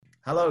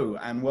Hello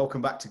and welcome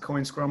back to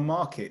CoinScrum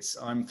Markets.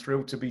 I'm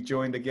thrilled to be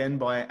joined again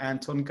by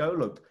Anton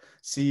Golub,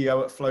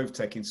 CEO at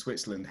Flovtech in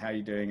Switzerland. How are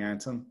you doing,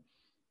 Anton?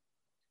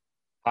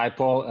 Hi,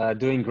 Paul.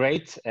 Doing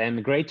great,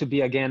 and great to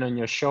be again on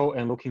your show,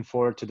 and looking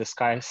forward to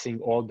discussing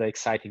all the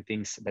exciting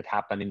things that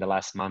happened in the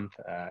last month,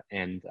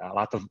 and a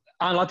lot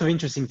of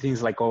interesting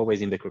things, like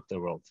always in the crypto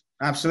world.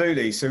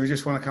 Absolutely. So we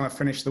just want to kind of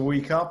finish the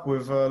week up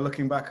with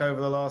looking back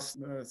over the last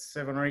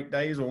 7 or 8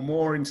 days or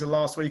more into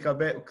last week. I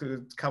bet we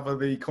could cover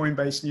the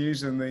Coinbase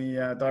news and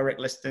the direct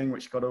listing,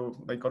 which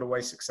they got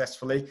away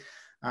successfully.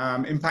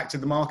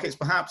 Impacted the markets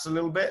perhaps a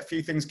little bit, a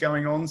few things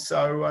going on.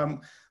 So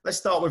let's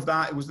start with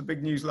that. It was the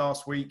big news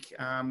last week.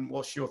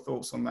 What's your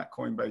thoughts on that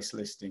Coinbase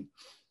listing?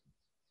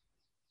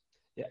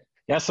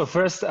 Yeah. So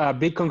first,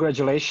 big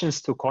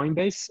congratulations to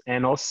Coinbase,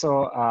 and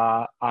also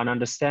an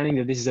understanding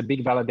that this is a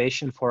big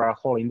validation for our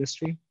whole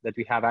industry, that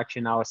we have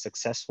actually now a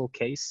successful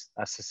case,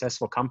 a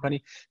successful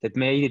company that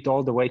made it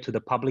all the way to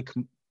the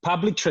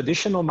public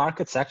traditional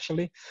markets,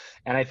 actually.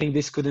 And I think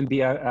this couldn't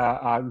be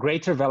a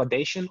greater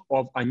validation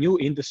of a new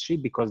industry,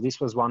 because this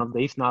was one of the,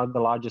 if not the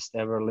largest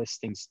ever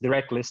listings,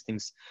 direct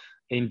listings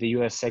in the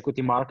US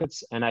equity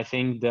markets. And I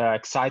think the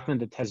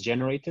excitement that has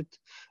generated,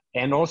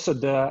 and also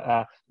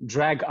the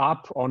drag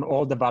up on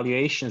all the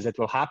valuations that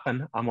will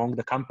happen among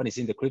the companies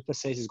in the crypto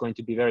space, is going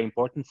to be very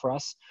important for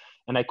us.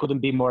 And I couldn't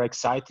be more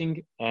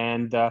exciting.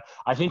 And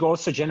I think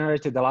also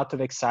generated a lot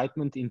of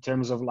excitement in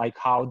terms of like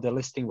how the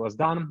listing was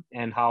done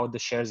and how the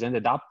shares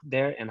ended up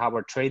there and how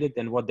were traded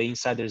and what the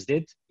insiders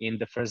did in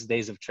the first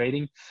days of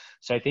trading.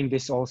 So I think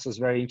this also is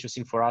very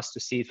interesting for us to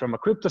see it from a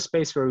crypto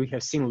space where we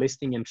have seen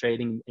listing and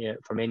trading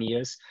for many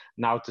years,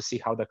 now to see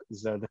how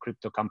the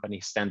crypto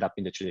companies stand up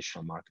in the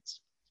traditional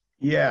markets.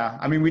 Yeah,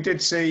 I mean, we did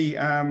see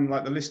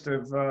like the list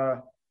of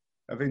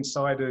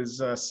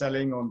insiders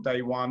selling on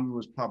day one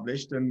was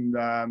published, and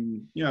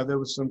you know, there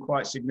was some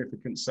quite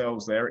significant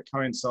sales there. It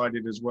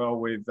coincided as well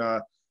with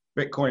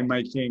Bitcoin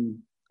making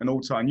an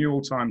new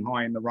all-time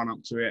high in the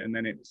run-up to it, and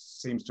then it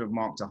seems to have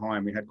marked a high,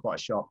 and we had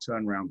quite a sharp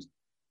turnaround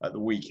at the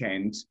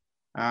weekend.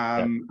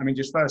 I mean,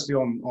 just firstly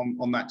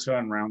on that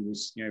turnaround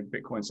was, you know,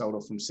 Bitcoin sold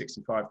off from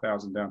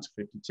 65,000 down to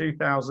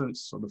 52,000,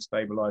 sort of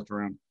stabilized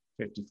around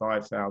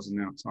 55,000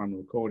 now at time of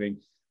recording.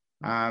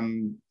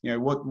 You know,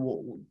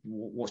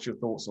 what's your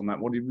thoughts on that?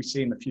 What did we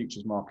see in the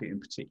futures market, in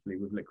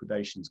particularly with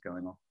liquidations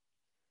going on?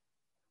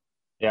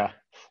 Yeah,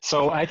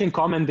 so I can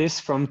comment this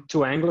from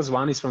two angles.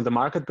 One is from the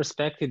market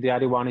perspective. The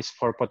other one is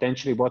for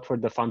potentially what were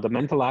the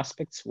fundamental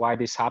aspects, why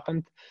this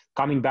happened.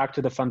 Coming back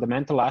to the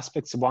fundamental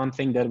aspects, one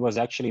thing that was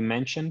actually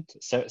mentioned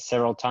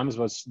several times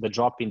was the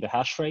drop in the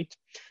hash rate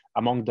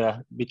among the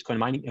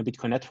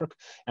Bitcoin network.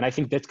 And I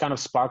think that kind of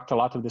sparked a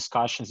lot of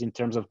discussions in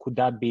terms of, could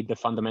that be the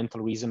fundamental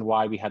reason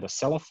why we had a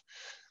sell-off?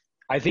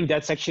 I think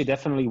that's actually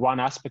definitely one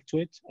aspect to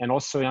it. And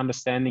also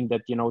understanding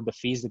that, you know, the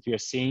fees that we are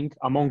seeing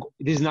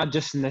this is not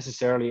just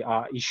necessarily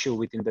an issue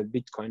within the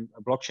Bitcoin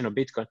blockchain of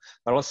Bitcoin,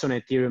 but also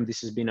in Ethereum.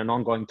 This has been an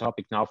ongoing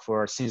topic now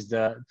since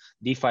the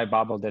DeFi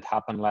bubble that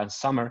happened last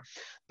summer,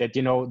 that,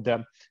 you know,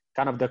 the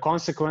kind of the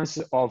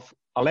consequences of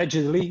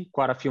allegedly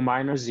quite a few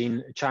miners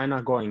in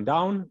China going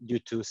down due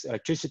to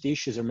electricity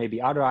issues or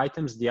maybe other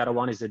items. The other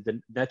one is that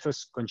the network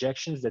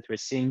congestions that we're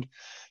seeing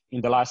in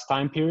the last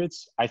time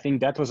periods. I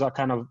think that was a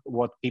kind of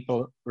what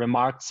people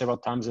remarked several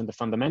times in the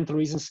fundamental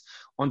reasons.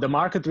 On the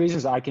market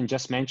reasons, I can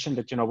just mention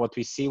that, you know, what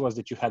we see was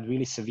that you had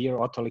really severe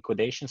auto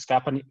liquidations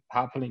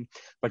happening,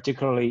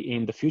 particularly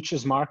in the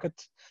futures market,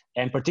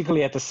 and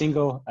particularly at a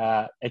single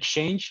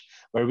exchange,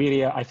 where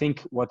really I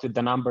think what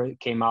the number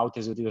came out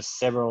is that it was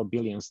several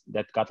billions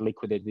that got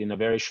liquidated in a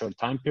very short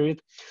time period.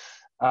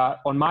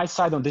 On my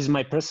side, this is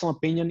my personal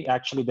opinion,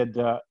 actually, that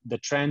the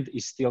trend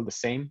is still the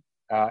same.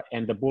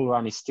 And the bull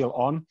run is still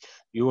on.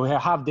 You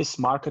have this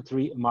market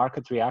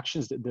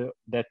reactions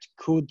that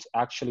could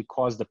actually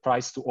cause the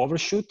price to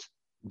overshoot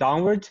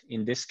downward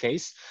in this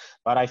case.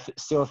 But I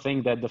still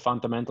think that the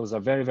fundamentals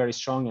are very, very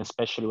strong,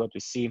 especially what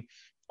we see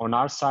on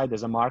our side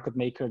as a market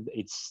maker.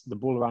 The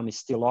bull run is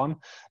still on.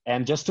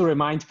 And just to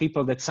remind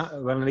people that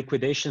when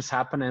liquidations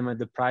happen and when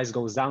the price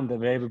goes down,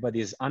 then everybody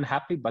is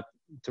unhappy. But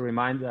to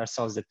remind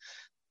ourselves that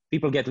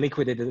people get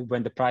liquidated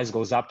when the price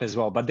goes up as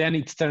well. But then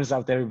it turns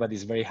out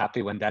everybody's very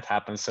happy when that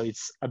happens. So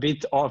it's a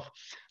bit of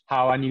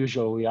how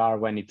unusual we are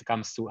when it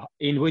comes to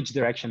in which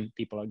direction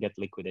people get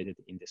liquidated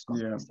in this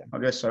context. Yeah,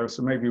 I guess so.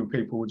 So maybe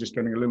people were just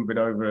getting a little bit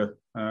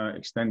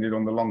extended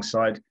on the long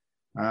side.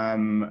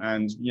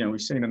 And, you know,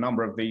 we've seen a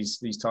number of these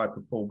type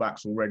of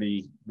pullbacks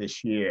already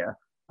this year.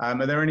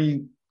 Are there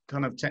any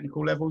kind of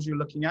technical levels you're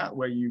looking at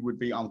where you would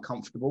be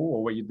uncomfortable,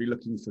 or where you'd be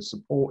looking for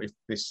support if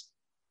this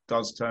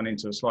does turn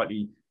into a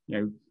slightly,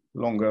 you know,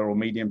 longer or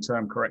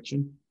medium-term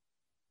correction?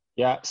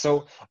 Yeah,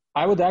 so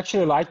I would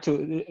actually like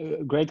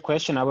to, great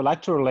question. I would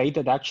like to relate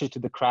it actually to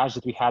the crash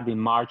that we had in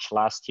March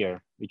last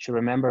year, which you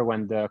remember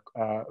when the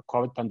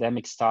COVID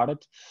pandemic started.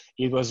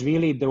 It was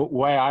really the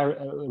way I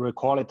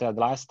recall it at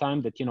last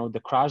time, that, you know, the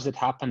crash that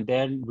happened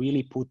there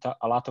really put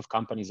a lot of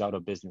companies out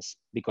of business,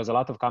 because a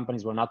lot of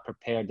companies were not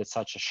prepared that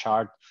such a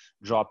sharp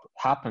drop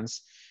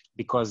happens,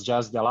 because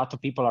just a lot of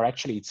people are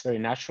actually, it's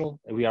very natural.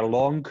 We are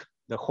long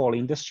the whole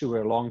industry,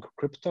 we're long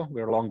crypto,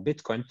 we're long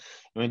Bitcoin.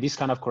 And when these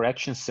kind of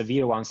corrections,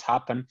 severe ones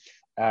happen,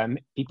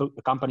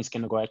 companies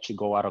can actually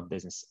go out of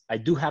business. I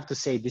do have to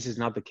say this is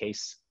not the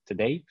case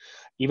today.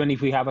 Even if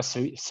we have a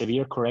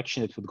severe correction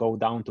that would go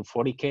down to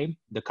 40K,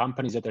 the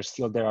companies that are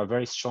still there are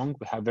very strong.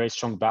 We have very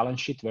strong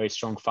balance sheet, very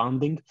strong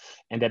funding,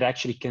 and that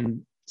actually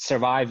can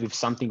survive if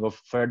something of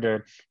further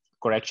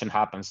correction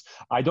happens.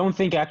 I don't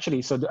think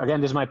actually, so again,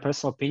 this is my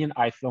personal opinion,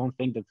 I don't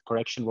think that the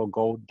correction will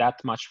go that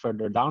much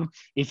further down.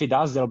 If it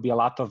does, there'll be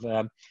a lot of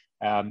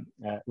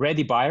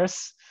ready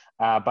buyers,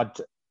 but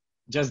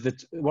just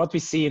that what we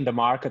see in the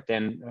market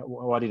and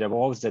what it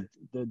evolves, that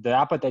the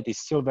appetite is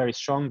still very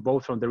strong,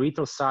 both from the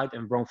retail side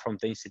and from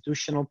the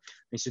institutional.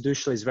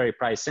 Institutional is very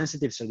price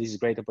sensitive, so this is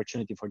a great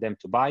opportunity for them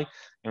to buy.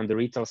 And on the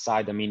retail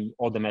side, I mean,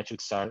 all the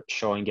metrics are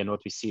showing, and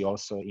what we see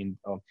also in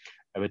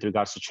with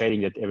regards to trading,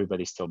 that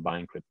everybody's still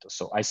buying crypto.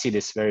 So I see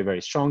this very, very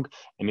strong,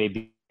 and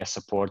maybe a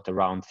support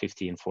around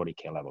 50 and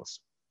 40K levels.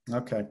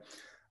 Okay.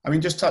 I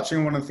mean, just touching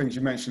on one of the things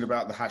you mentioned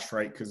about the hash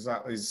rate, because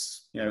that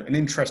is, you know, an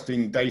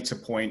interesting data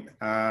point.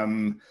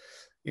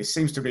 It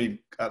seems to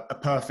be a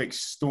perfect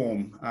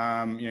storm.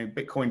 You know,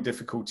 Bitcoin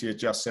difficulty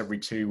adjusts every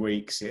 2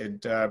 weeks.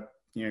 It had,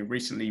 you know,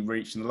 recently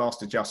reached, in the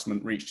last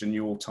adjustment, reached a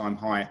new all-time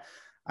high.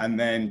 And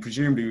then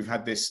presumably we've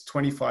had this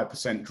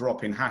 25%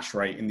 drop in hash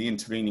rate in the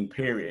intervening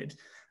period,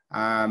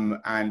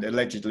 and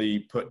allegedly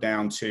put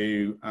down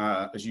to,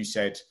 as you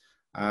said,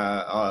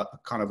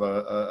 kind of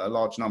a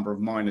large number of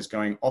miners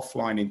going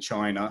offline in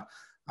China,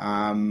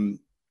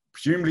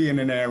 presumably in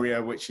an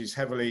area which is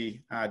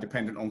heavily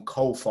dependent on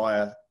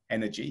coal-fire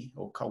energy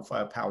or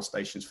coal-fired power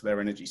stations for their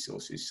energy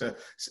sources. So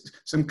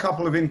some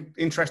couple of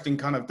interesting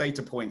kind of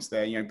data points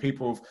there. You know,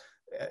 people have,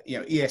 you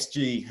know,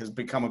 ESG has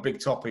become a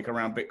big topic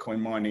around Bitcoin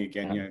mining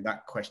again. Yeah. You know,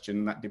 that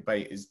question, that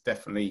debate is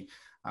definitely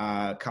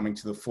coming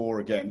to the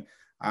fore again.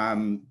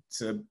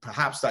 So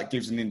perhaps that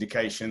gives an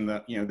indication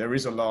that, you know, there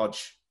is a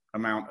large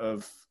amount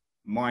of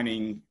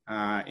mining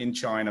in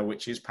China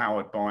which is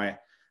powered by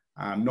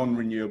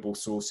non-renewable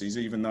sources,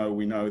 even though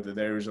we know that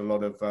there is a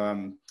lot of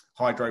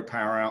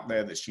hydropower out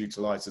there that's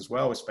utilized as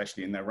well,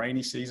 especially in their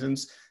rainy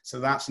seasons. So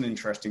that's an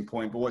interesting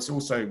point. But what's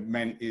also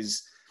meant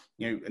is,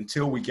 you know,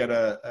 until we get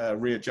a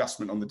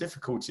readjustment on the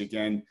difficulty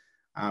again,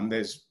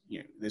 there's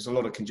a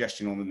lot of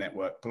congestion on the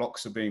network.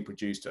 Blocks are being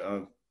produced at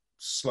a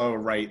slower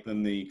rate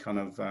than the kind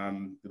of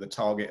the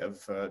target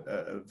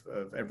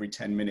of every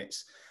 10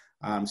 minutes.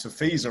 So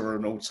fees are at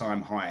an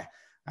all-time high.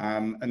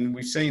 And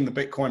we've seen the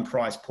Bitcoin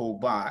price pull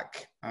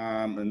back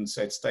and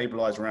said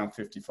stabilize around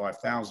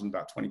 55,000,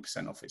 about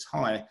 20% off its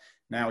high.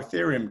 Now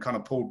Ethereum kind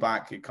of pulled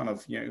back. It kind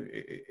of, you know,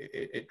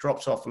 it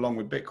drops off along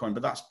with Bitcoin,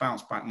 but that's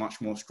bounced back much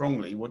more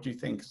strongly. What do you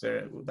think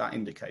that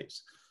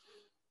indicates?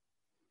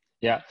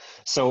 Yeah.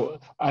 So,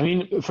 I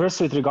mean, first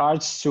with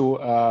regards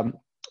to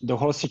the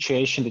whole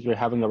situation that we're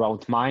having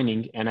around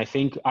mining, and I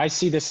think I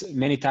see this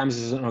many times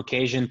as an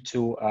occasion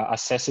to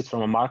assess it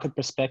from a market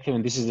perspective,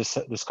 and this is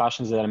the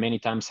discussions that I many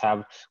times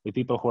have with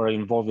people who are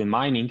involved in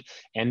mining,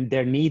 and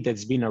their need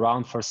that's been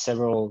around for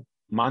several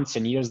months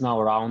and years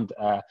now around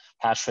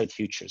hash rate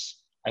futures.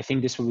 I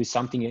think this will be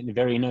something, a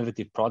very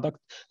innovative product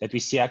that we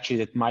see actually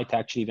that might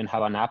actually even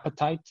have an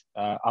appetite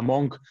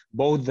among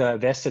both the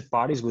vested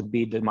parties, would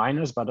be the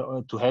miners, but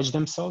to hedge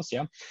themselves,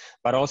 yeah,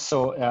 but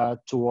also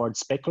towards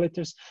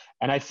speculators.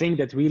 And I think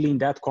that really in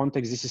that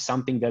context, this is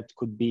something that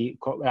could be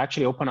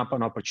actually open up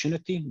an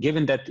opportunity,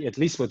 given that at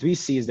least what we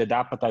see is that the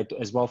appetite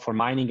as well for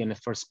mining and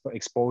for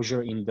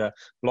exposure in the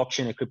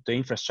blockchain and crypto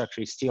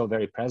infrastructure is still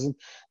very present.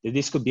 That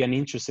this could be an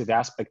interesting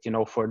aspect, you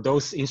know, for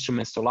those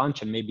instruments to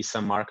launch, and maybe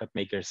some market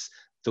makers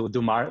to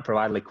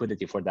provide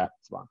liquidity for that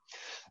as well.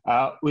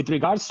 With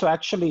regards to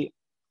actually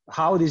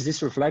how is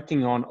this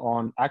reflecting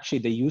on actually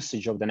the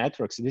usage of the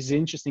networks? This is an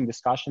interesting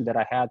discussion that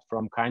I had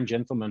from kind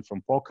gentlemen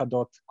from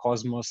Polkadot,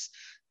 Cosmos,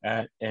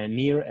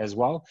 Near as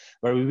well,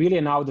 where we really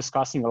are now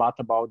discussing a lot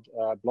about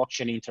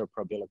blockchain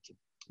interoperability,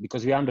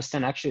 because we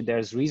understand actually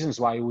there's reasons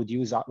why you would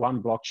use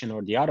one blockchain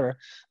or the other,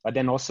 but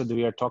then also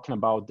we are talking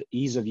about the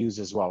ease of use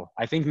as well.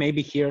 I think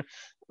maybe here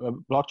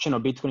blockchain or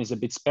Bitcoin is a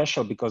bit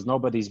special because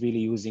nobody's really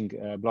using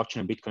blockchain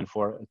or Bitcoin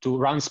to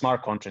run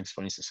smart contracts,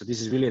 for instance. So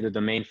this is really the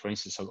domain, for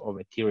instance, of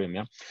Ethereum.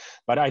 Yeah,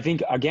 but I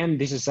think again,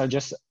 this is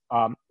just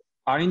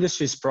our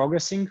industry is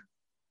progressing,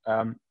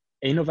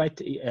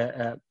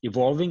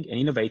 evolving and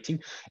innovating,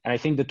 and I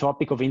think the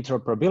topic of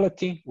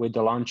interoperability with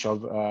the launch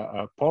of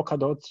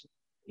Polkadot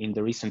in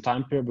the recent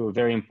time period were a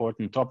very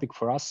important topic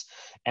for us,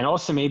 and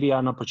also maybe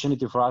an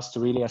opportunity for us to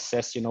really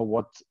assess, you know,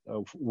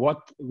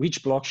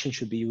 which blockchain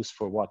should be used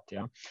for what.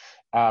 Yeah,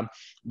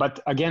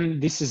 but again,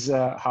 this is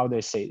how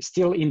they say,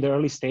 still in the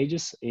early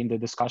stages in the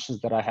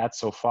discussions that I had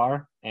so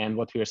far and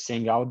what we are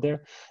seeing out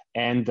there.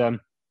 And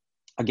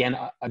again,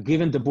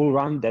 given the bull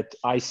run that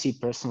I see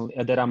personally,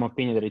 that I'm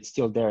opinion that it's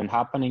still there and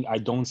happening, I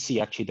don't see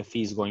actually the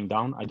fees going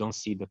down. I don't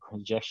see the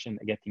congestion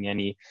getting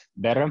any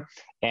better.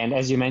 And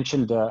as you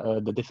mentioned,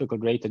 the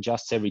difficult rate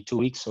adjusts every 2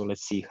 weeks. So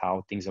let's see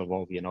how things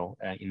evolve, you know,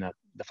 in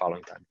the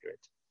following time period.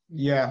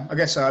 Yeah, I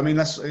guess so. I mean,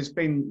 it's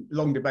been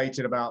long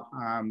debated about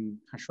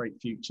hash rate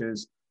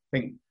futures. I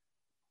think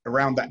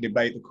around that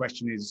debate, the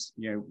question is,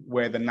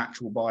 where the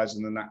natural buyers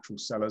and the natural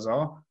sellers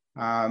are.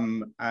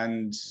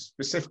 And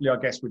specifically, I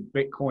guess, with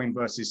Bitcoin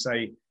versus,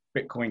 say,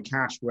 Bitcoin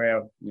Cash,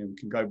 where we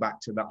can go back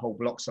to that whole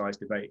block size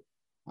debate.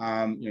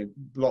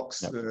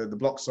 Blocks, yep. The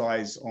block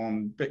size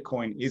on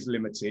Bitcoin is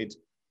limited.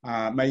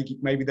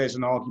 Maybe there's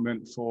an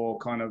argument for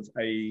kind of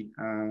a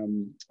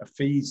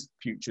fees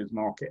futures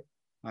market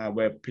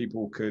where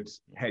people could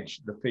hedge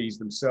the fees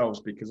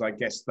themselves, because I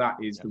guess that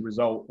is the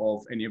result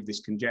of any of this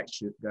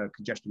congestion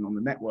on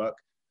the network.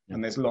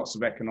 And there's lots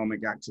of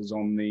economic actors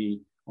on the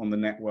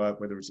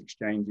network, whether it's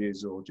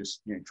exchanges or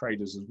just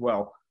traders as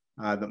well,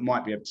 that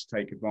might be able to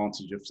take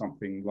advantage of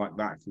something like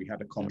that if we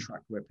had a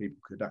contract where people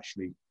could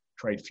actually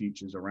trade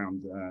futures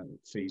around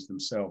fees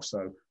themselves.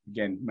 So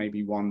again,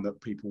 maybe one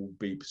that people will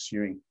be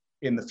pursuing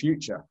in the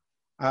future.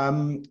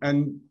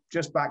 And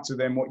just back to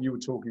then what you were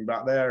talking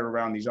about there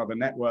around these other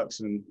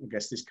networks, and I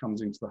guess this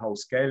comes into the whole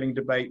scaling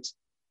debate.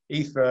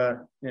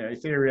 Ether,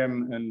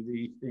 Ethereum and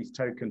the ETH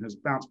token has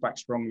bounced back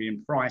strongly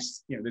in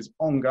price. There's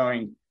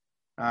ongoing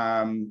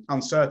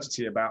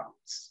uncertainty about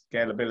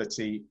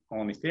scalability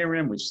on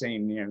Ethereum. We've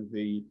seen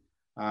the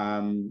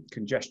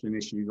congestion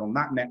issues on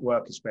that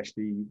network,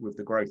 especially with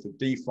the growth of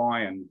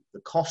DeFi and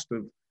the cost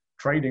of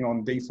trading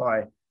on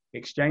DeFi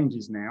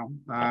exchanges now.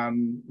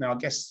 Now, I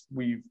guess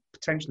we've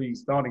potentially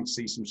starting to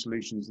see some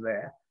solutions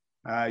there.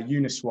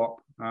 Uniswap,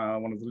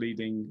 one of the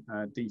leading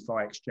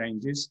DeFi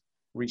exchanges,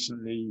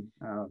 recently,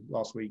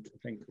 last week, I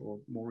think, or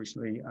more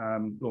recently,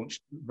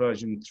 launched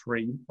version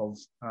 3 of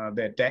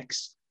their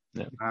DEX.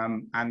 Yeah.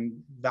 And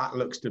that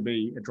looks to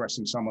be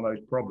addressing some of those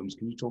problems.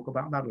 Can you talk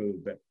about that a little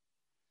bit?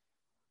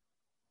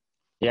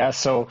 Yeah,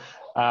 so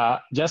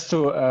just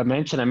to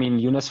mention, I mean,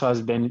 Uniswap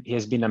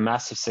has been a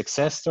massive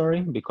success story,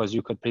 because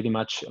you could pretty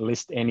much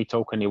list any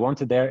token you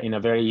wanted there in a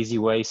very easy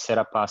way, set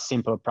up a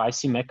simple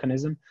pricing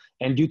mechanism.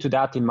 And due to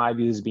that, in my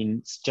view, has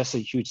been just a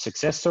huge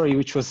success story,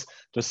 which was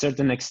to a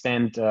certain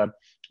extent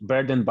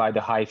burdened by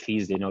the high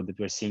fees, that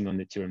we're seeing on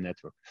the Ethereum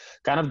network.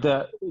 Kind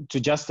of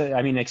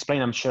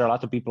explain, I'm sure a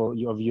lot of people,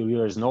 your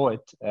viewers know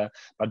it,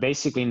 but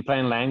basically in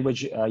plain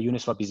language,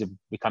 Uniswap is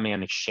becoming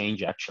an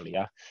exchange actually,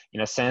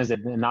 in a sense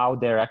that now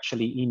they're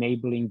actually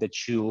enabling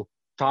that you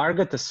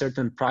target a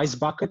certain price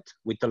bucket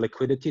with the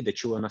liquidity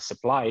that you want to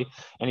supply.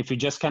 And if you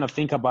just kind of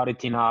think about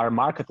it in our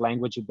market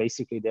language,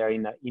 basically they're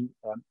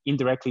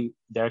indirectly,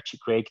 they're actually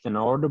creating an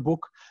order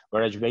book,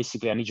 whereas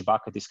basically on each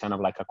bucket is kind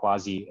of like a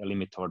quasi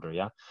limit order.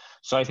 Yeah.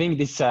 So I think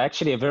this is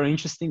actually a very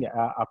interesting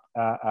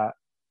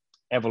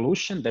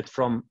evolution, that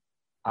from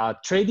a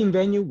trading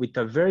venue with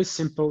a very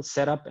simple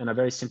setup and a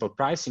very simple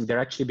pricing, they're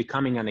actually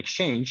becoming an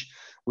exchange,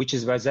 which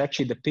was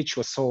actually the pitch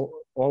was so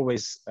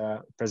always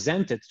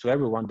presented to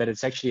everyone, that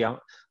it's actually a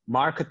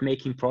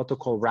market-making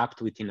protocol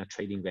wrapped within a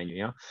trading venue.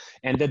 Yeah,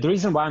 and the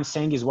reason why I'm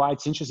saying is why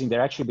it's interesting.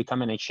 They're actually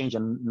becoming an exchange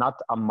and not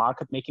a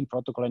market-making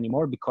protocol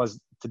anymore, because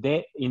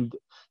today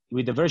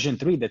with the version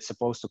 3 that's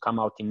supposed to come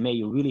out in May,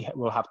 you really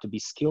will have to be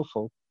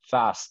skillful,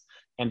 fast,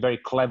 and very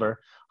clever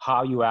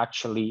how you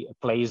actually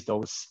place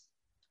those,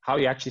 how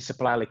you actually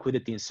supply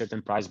liquidity in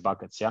certain price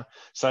buckets. Yeah,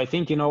 so I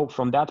think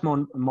from that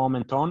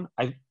moment on,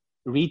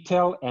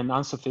 retail and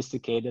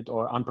unsophisticated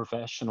or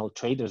unprofessional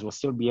traders will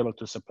still be able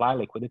to supply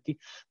liquidity,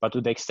 but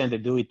to the extent they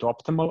do it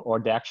optimal, or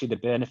they actually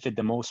benefit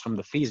the most from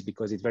the fees,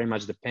 because it very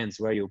much depends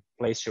where you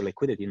place your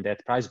liquidity in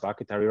that price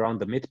bucket. Are you around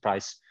the mid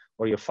price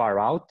or you're far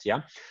out?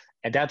 Yeah,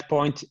 at that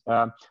point,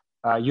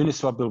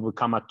 Uniswap will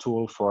become a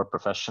tool for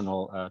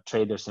professional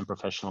traders and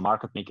professional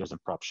market makers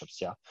and prop shops.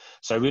 Yeah,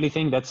 so I really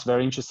think that's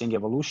very interesting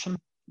evolution.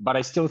 But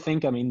I still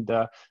think,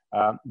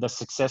 the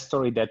success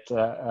story that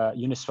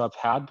Uniswap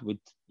had with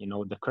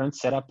the current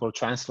setup will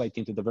translate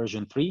into the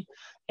version 3,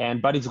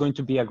 but it's going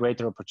to be a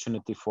greater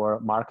opportunity for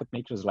market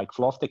makers like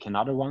Floftek and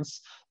other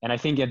ones. And I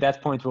think at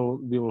that point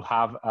we will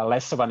have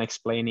less of an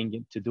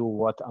explaining to do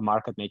what a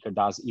market maker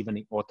does, even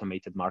in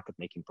automated market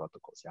making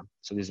protocols. Yeah,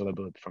 so there's a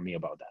little bit from me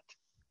about that.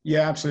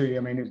 Yeah, absolutely.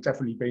 I mean, it's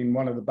definitely been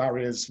one of the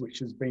barriers which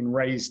has been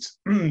raised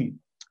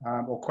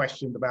or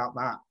questioned about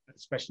that,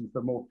 especially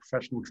for more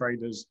professional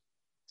traders,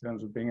 in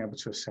terms of being able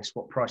to assess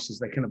what prices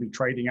they're going to be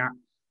trading at.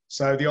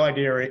 So the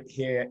idea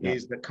here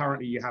is that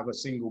currently you have a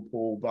single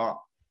pool, but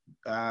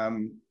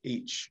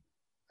each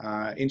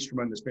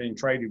instrument that's being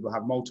traded will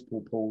have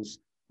multiple pools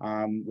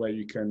where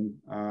you can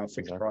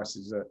fix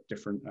prices at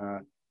different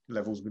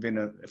levels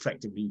within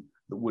effectively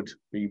that would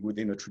be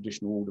within a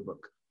traditional order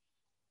book.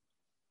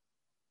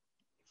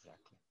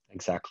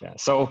 Exactly.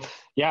 So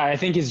yeah, I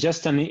think it's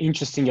just an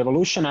interesting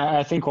evolution.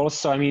 I think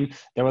also,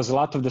 there was a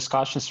lot of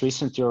discussions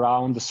recently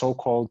around the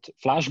so-called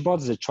flash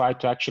bots that try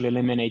to actually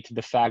eliminate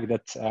the fact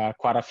that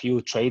quite a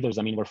few traders,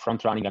 were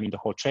front running, the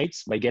whole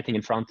trades by getting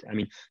in front,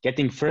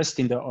 getting first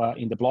in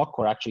the block,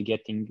 or actually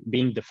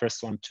being the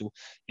first one to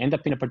end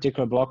up in a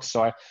particular block.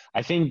 So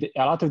I think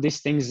a lot of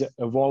these things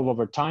evolve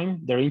over time.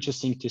 They're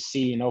interesting to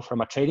see, from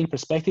a trading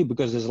perspective,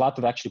 because there's a lot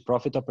of actually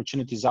profit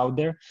opportunities out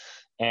there.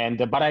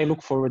 But I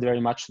look forward very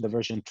much to the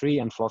version 3,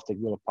 and Flotek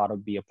will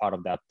be a part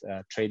of that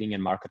trading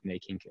and market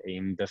making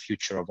in the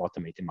future of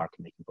automated market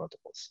making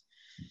protocols.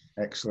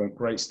 Excellent,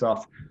 great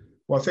stuff.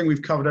 Well, I think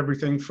we've covered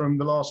everything from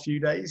the last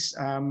few days.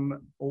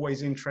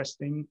 Always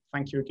interesting.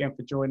 Thank you again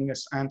for joining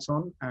us,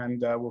 Anton,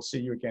 and we'll see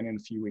you again in a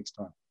few weeks'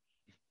 time.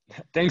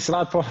 Thanks a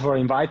lot for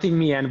inviting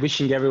me, and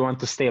wishing everyone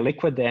to stay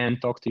liquid,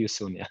 and talk to you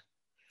soon. Yeah.